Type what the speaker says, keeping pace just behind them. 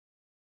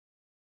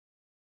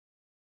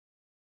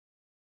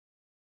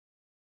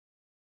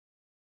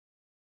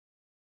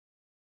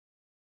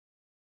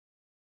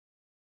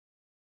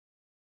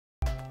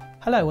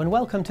Hello and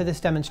welcome to this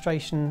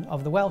demonstration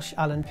of the Welch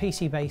Allyn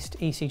PC-based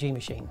ECG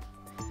machine.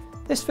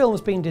 This film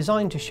has been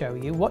designed to show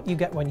you what you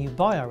get when you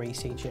buy our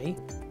ECG,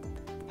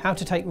 how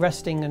to take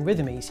resting and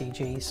rhythm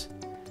ECGs,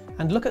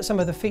 and look at some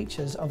of the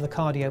features of the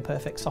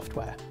CardioPerfect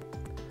software.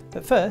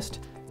 But first,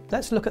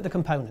 let's look at the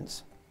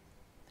components.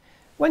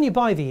 When you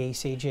buy the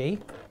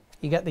ECG,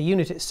 you get the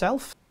unit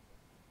itself,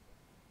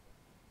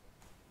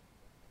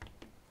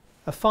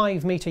 a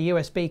 5-metre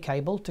USB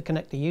cable to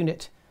connect the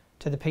unit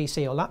to the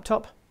PC or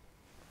laptop,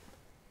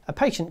 a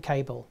patient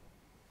cable,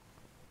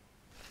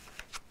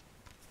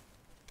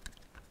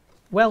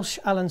 Welch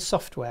Allyn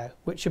software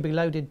which should be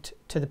loaded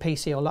to the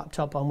PC or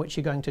laptop on which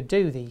you're going to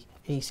do the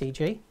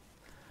ECG.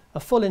 A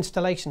full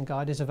installation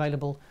guide is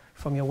available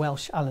from your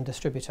Welch Allyn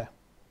distributor.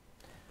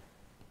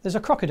 There's a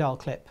crocodile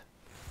clip,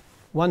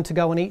 one to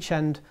go on each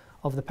end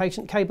of the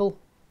patient cable,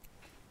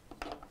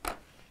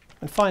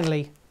 and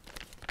finally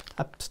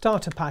a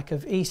starter pack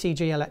of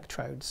ECG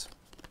electrodes.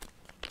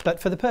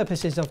 But for the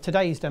purposes of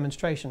today's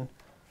demonstration,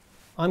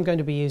 I'm going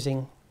to be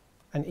using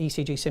an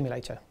ECG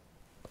simulator.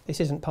 This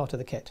isn't part of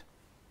the kit.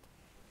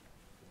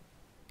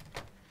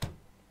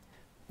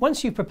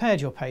 Once you've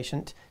prepared your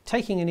patient,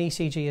 taking an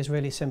ECG is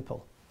really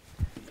simple.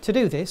 To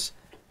do this,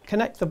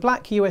 connect the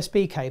black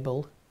USB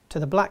cable to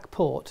the black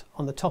port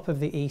on the top of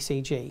the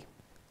ECG.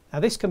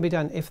 Now this can be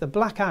done if the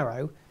black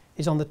arrow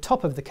is on the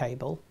top of the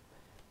cable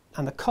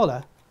and the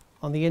collar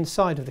on the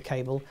inside of the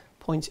cable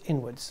points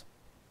inwards.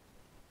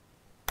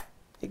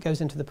 It goes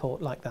into the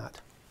port like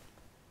that.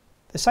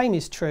 The same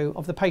is true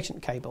of the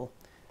patient cable.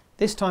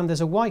 This time there's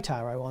a white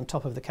arrow on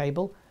top of the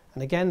cable,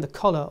 and again the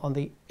collar on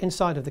the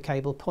inside of the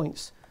cable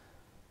points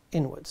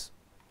inwards.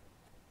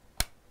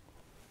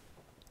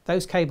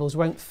 Those cables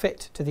won't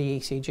fit to the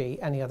ECG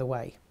any other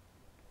way.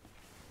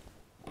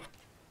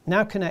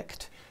 Now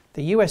connect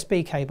the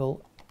USB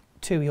cable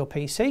to your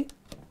PC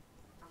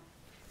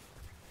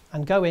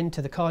and go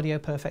into the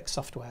CardioPerfect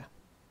software.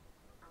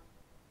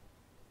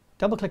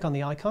 Double click on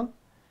the icon,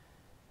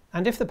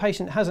 and if the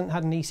patient hasn't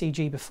had an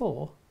ECG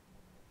before,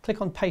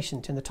 click on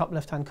Patient in the top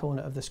left-hand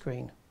corner of the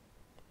screen.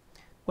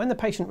 When the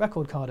patient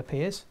record card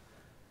appears,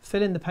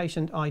 fill in the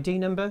patient ID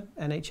number,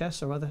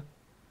 NHS or other,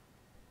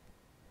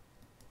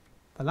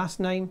 the last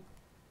name,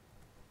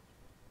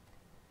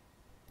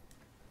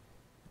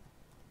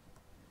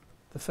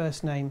 the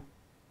first name,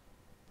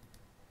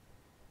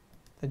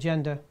 the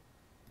gender,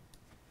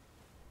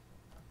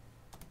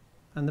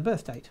 and the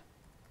birth date,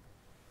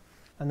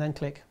 and then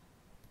click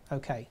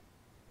OK.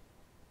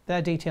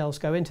 Their details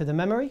go into the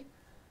memory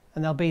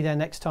and they'll be there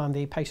next time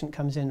the patient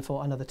comes in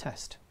for another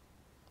test.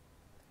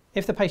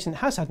 If the patient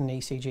has had an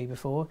ECG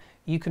before,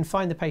 you can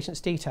find the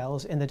patient's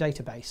details in the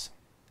database.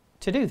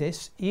 To do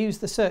this, use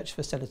the search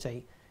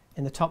facility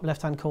in the top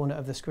left-hand corner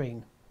of the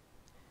screen.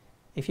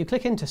 If you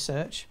click into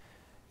search,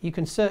 you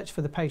can search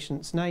for the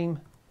patient's name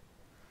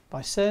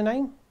by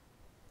surname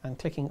and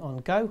clicking on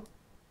Go,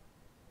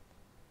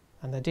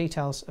 and their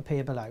details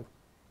appear below.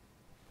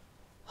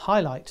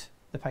 Highlight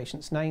the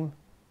patient's name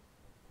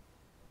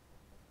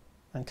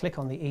and click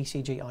on the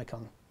ECG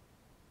icon.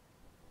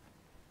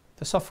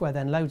 The software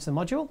then loads the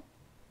module.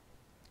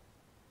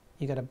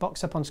 You get a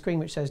box up on screen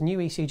which says New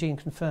ECG and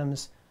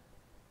confirms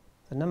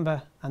the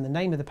number and the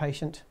name of the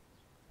patient,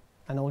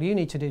 and all you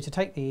need to do to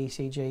take the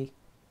ECG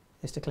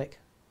is to click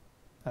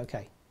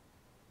OK.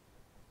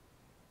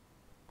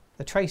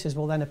 The traces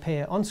will then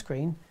appear on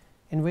screen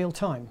in real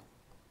time.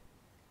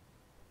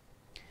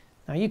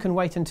 Now you can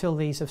wait until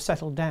these have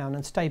settled down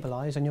and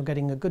stabilised and you're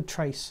getting a good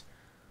trace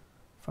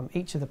from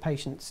each of the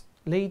patient's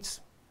leads,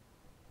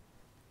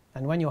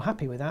 and when you're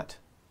happy with that,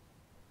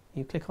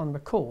 you click on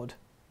Record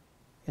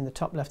in the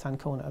top left-hand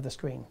corner of the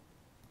screen.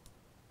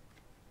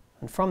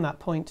 And from that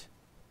point,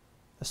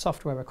 the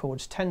software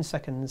records 10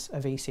 seconds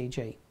of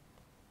ECG.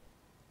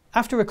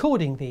 After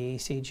recording the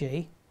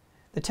ECG,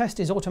 the test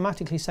is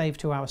automatically saved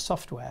to our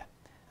software,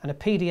 and a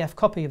PDF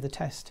copy of the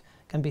test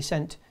can be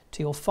sent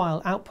to your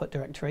file output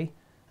directory,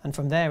 and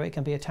from there it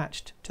can be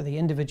attached to the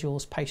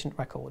individual's patient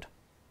record.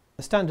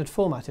 The standard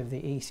format of the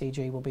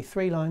ECG will be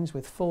 3 lines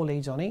with 4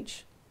 leads on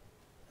each,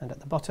 and at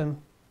the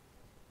bottom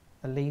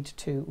a lead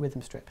to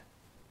rhythm strip.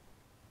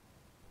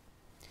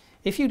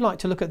 If you'd like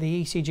to look at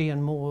the ECG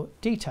in more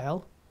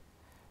detail,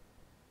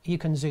 you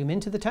can zoom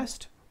into the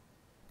test,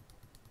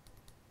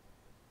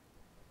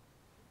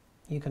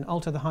 you can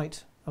alter the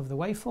height of the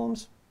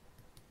waveforms,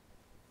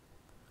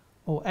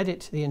 or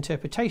edit the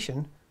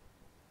interpretation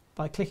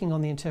by clicking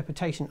on the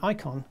interpretation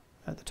icon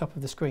at the top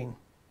of the screen.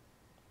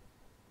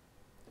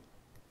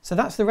 So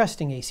that's the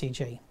resting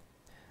ECG.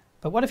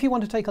 But what if you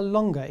want to take a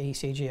longer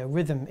ECG, a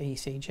rhythm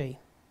ECG?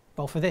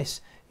 Well, for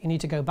this, you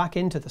need to go back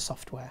into the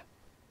software.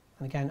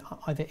 And again,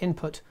 either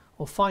input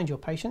or find your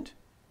patient,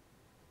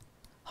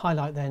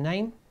 highlight their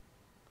name,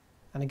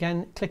 and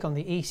again, click on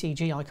the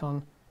ECG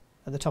icon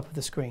at the top of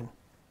the screen.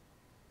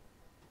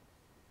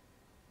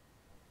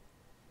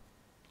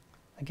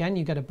 Again,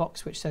 you get a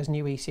box which says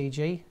New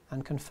ECG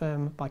and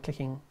confirm by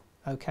clicking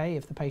OK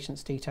if the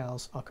patient's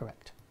details are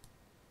correct.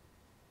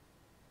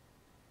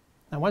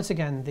 Now once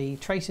again, the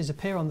traces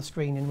appear on the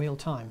screen in real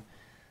time.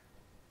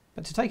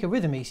 But to take a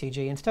rhythm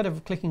ECG, instead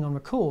of clicking on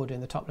record in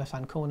the top left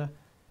hand corner,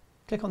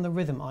 click on the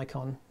rhythm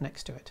icon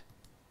next to it.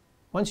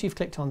 Once you've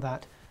clicked on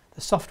that,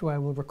 the software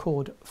will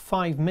record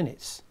 5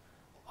 minutes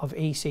of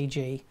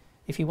ECG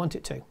if you want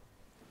it to.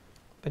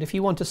 But if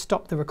you want to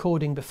stop the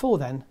recording before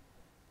then,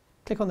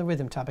 click on the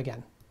rhythm tab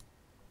again.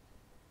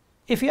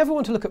 If you ever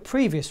want to look at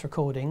previous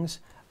recordings,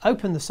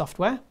 open the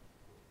software,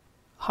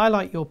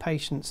 highlight your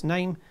patient's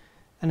name,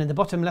 and in the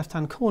bottom left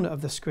hand corner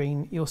of the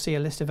screen you'll see a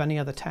list of any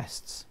other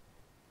tests.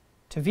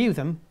 To view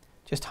them,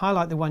 just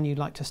highlight the one you'd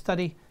like to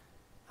study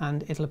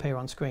and it'll appear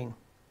on screen.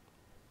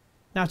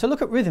 Now to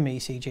look at rhythm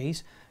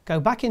ECGs, go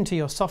back into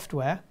your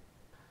software,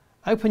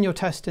 open your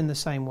test in the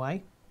same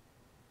way,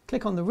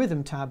 click on the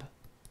rhythm tab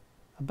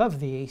above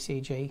the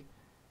ECG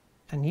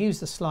and use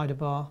the slider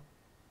bar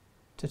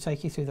to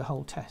take you through the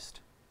whole test.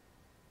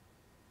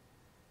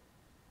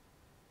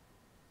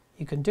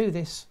 You can do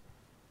this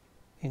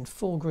in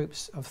 4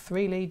 groups of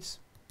 3 leads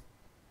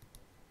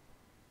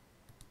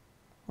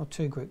or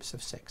 2 groups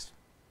of 6.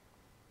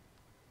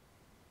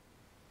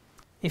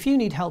 If you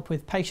need help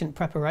with patient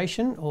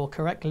preparation or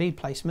correct lead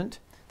placement,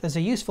 there's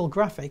a useful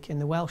graphic in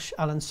the Welch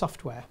Allyn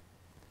software.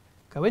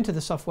 Go into the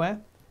software,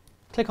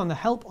 click on the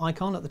Help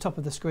icon at the top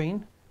of the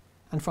screen,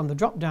 and from the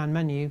drop-down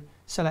menu,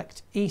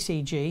 select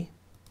ECG,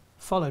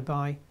 followed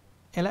by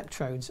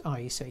Electrodes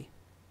IEC,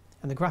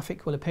 and the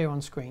graphic will appear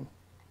on screen.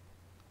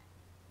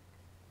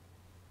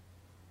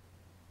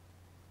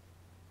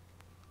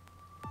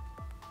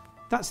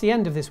 That's the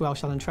end of this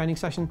Welch Allyn training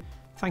session.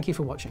 Thank you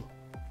for watching.